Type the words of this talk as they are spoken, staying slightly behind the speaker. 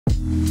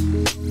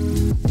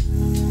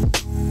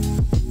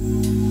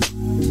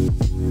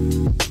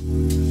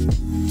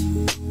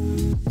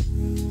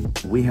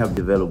we have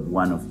developed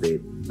one of the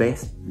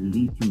best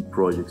lithium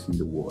projects in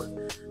the world.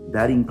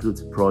 That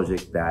includes a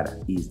project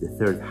that is the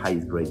third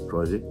highest grade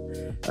project.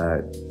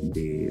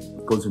 The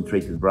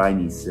concentrated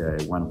brine is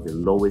one of the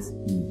lowest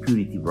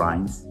impurity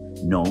brines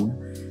known,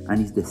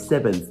 and is the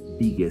seventh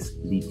biggest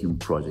lithium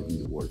project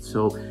in the world.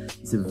 So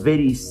it's a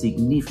very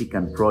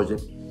significant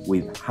project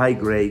with high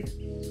grade,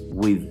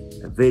 with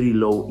very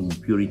low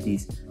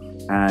impurities,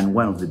 and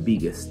one of the 10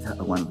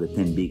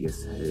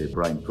 biggest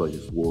brine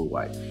projects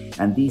worldwide.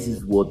 And this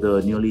is what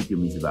Neo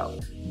Lithium is about,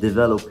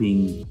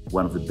 developing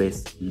one of the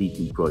best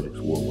lithium projects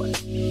worldwide.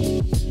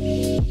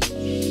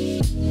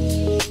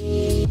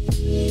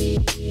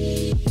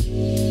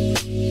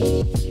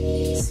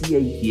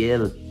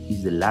 CATL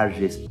is the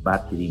largest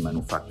battery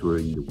manufacturer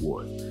in the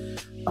world.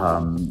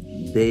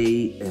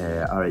 They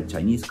are a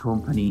Chinese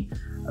company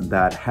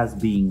that has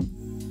been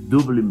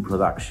doubling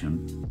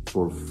production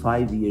for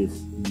 5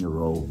 years in a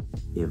row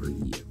every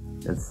year.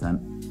 That's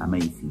an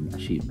amazing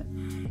achievement.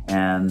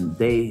 And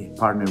they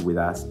partnered with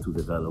us to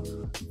develop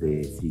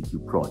the thta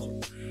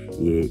project.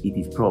 It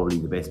is probably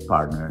the best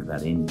partner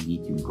that any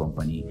lithium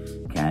company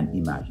can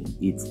imagine.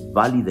 It's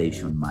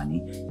validation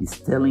money. It's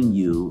telling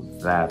you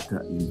that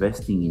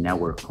investing in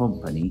our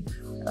company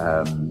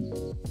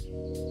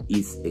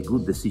is a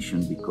good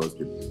decision because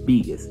the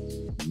biggest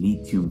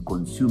lithium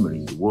consumer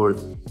in the world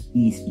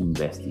is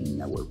investing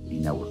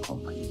in our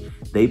company.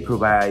 They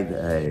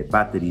provide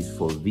batteries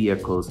for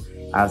vehicles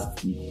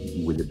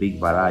with a big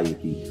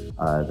variety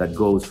that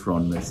goes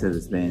from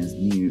Mercedes-Benz,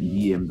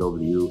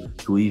 BMW,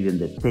 to even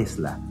the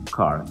Tesla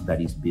car that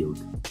is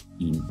built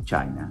in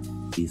China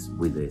is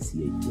with a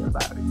CATL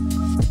battery.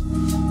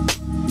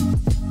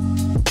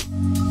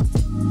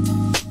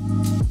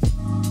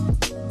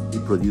 We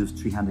produce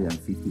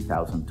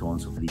 350,000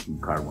 tons of lithium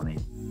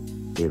carbonate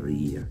every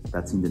year.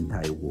 That's in the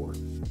entire world.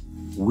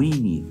 We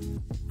need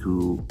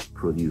to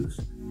produce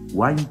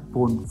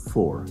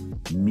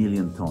 1.4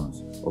 million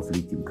tons of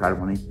lithium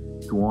carbonate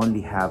to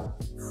only have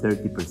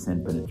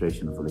 30%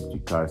 penetration of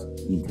electric cars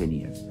in 10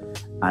 years.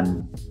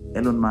 And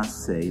Elon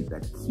Musk said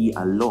that he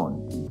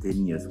alone in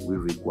 10 years will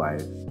require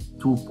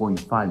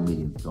 2.5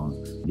 million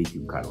tons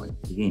lithium carbonate.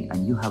 Again,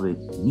 and you have an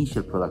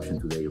initial production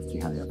today of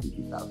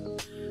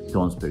 350,000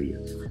 tons per year.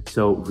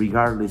 So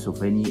regardless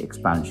of any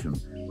expansion,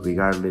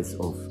 regardless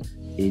of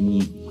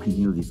any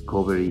new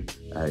discovery,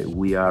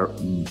 we are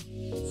in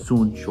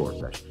soon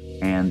shortage.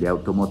 And the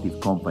automotive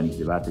companies,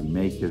 the battery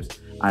makers,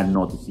 are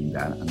noticing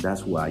that, and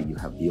that's why you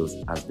have deals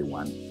as the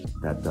one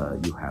that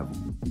you have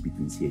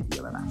between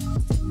CATL and us.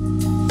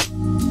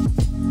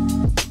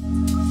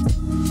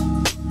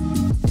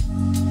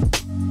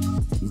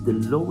 It's the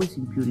lowest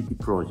impurity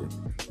project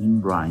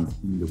in brines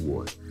in the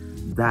world.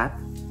 That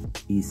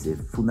is a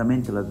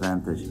fundamental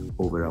advantage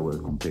over our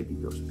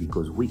competitors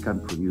because we can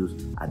produce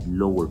at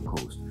lower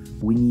cost.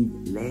 We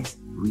need less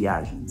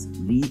reagents,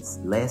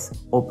 less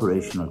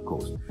operational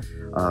cost.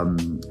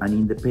 An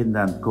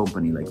independent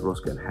company like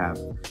Roscal have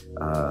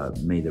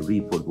made a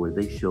report where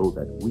they show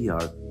that we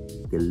are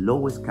the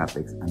lowest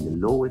capex and the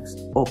lowest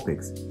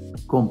opex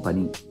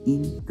company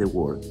in the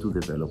world to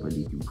develop a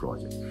lithium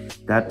project.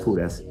 That put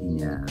us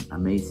in an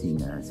amazing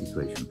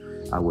situation.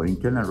 Our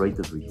internal rate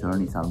of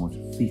return is almost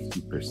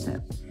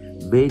 50%.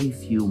 Very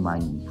few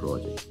mining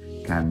projects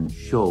can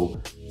show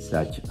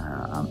such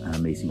an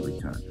amazing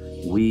return.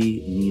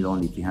 We need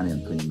only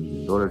 $320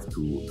 million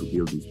to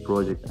build this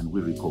project, and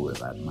we recover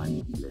that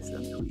money in less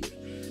than 2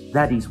 years.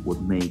 That is what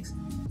makes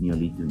Neo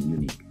Lithium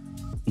unique.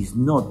 It's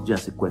not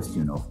just a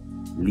question of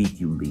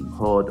lithium being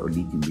hot or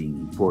lithium being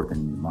important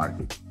in the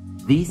market.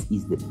 This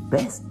is the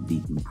best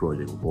lithium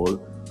project of all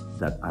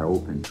that are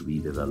open to be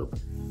developed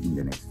in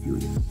the next few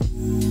years.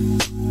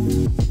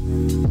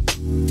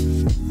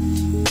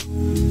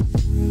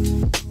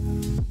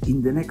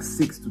 In the next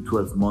 6 to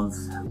 12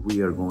 months,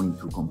 we are going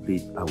to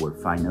complete our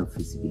final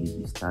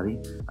feasibility study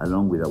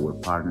along with our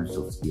partners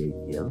of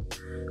CATL.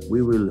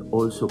 We will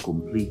also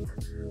complete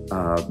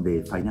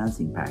the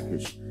financing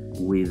package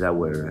with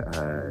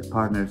our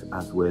partners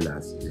as well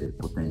as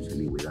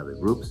potentially with other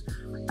groups.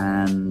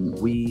 And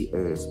we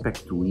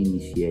expect to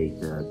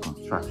initiate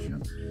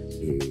construction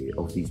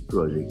of this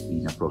project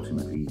in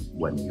approximately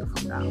 1 year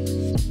from now.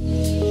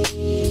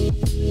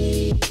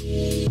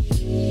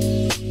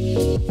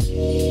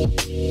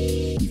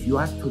 If you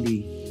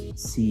actually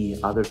see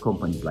other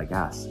companies like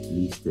us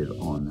listed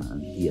on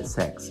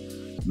TSX,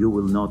 you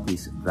will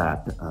notice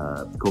that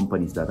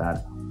companies that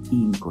are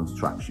in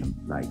construction,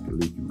 like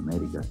Lithium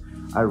America,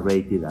 are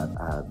rated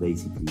at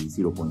basically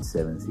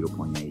 0.7,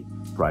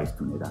 0.8 price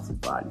to net asset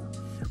value.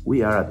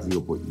 We are at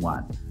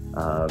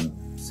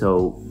 0.1.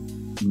 So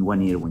in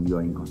 1 year when you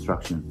are in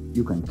construction,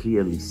 you can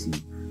clearly see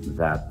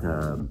that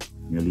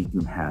Neo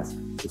Lithium has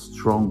a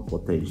strong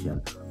potential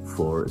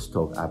for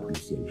stock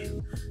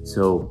appreciation.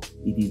 So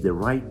it is the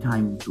right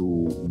time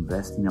to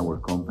invest in our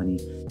company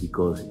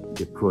because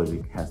the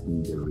project has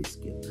been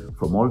de-risked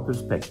from all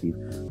perspectives,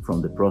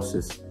 from the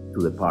process to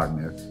the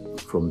partner,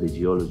 from the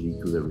geology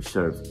to the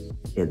reserves,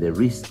 the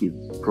risky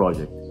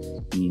project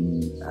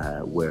in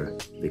where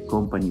the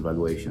company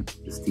valuation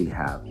still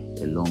have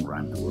a long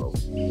run to grow.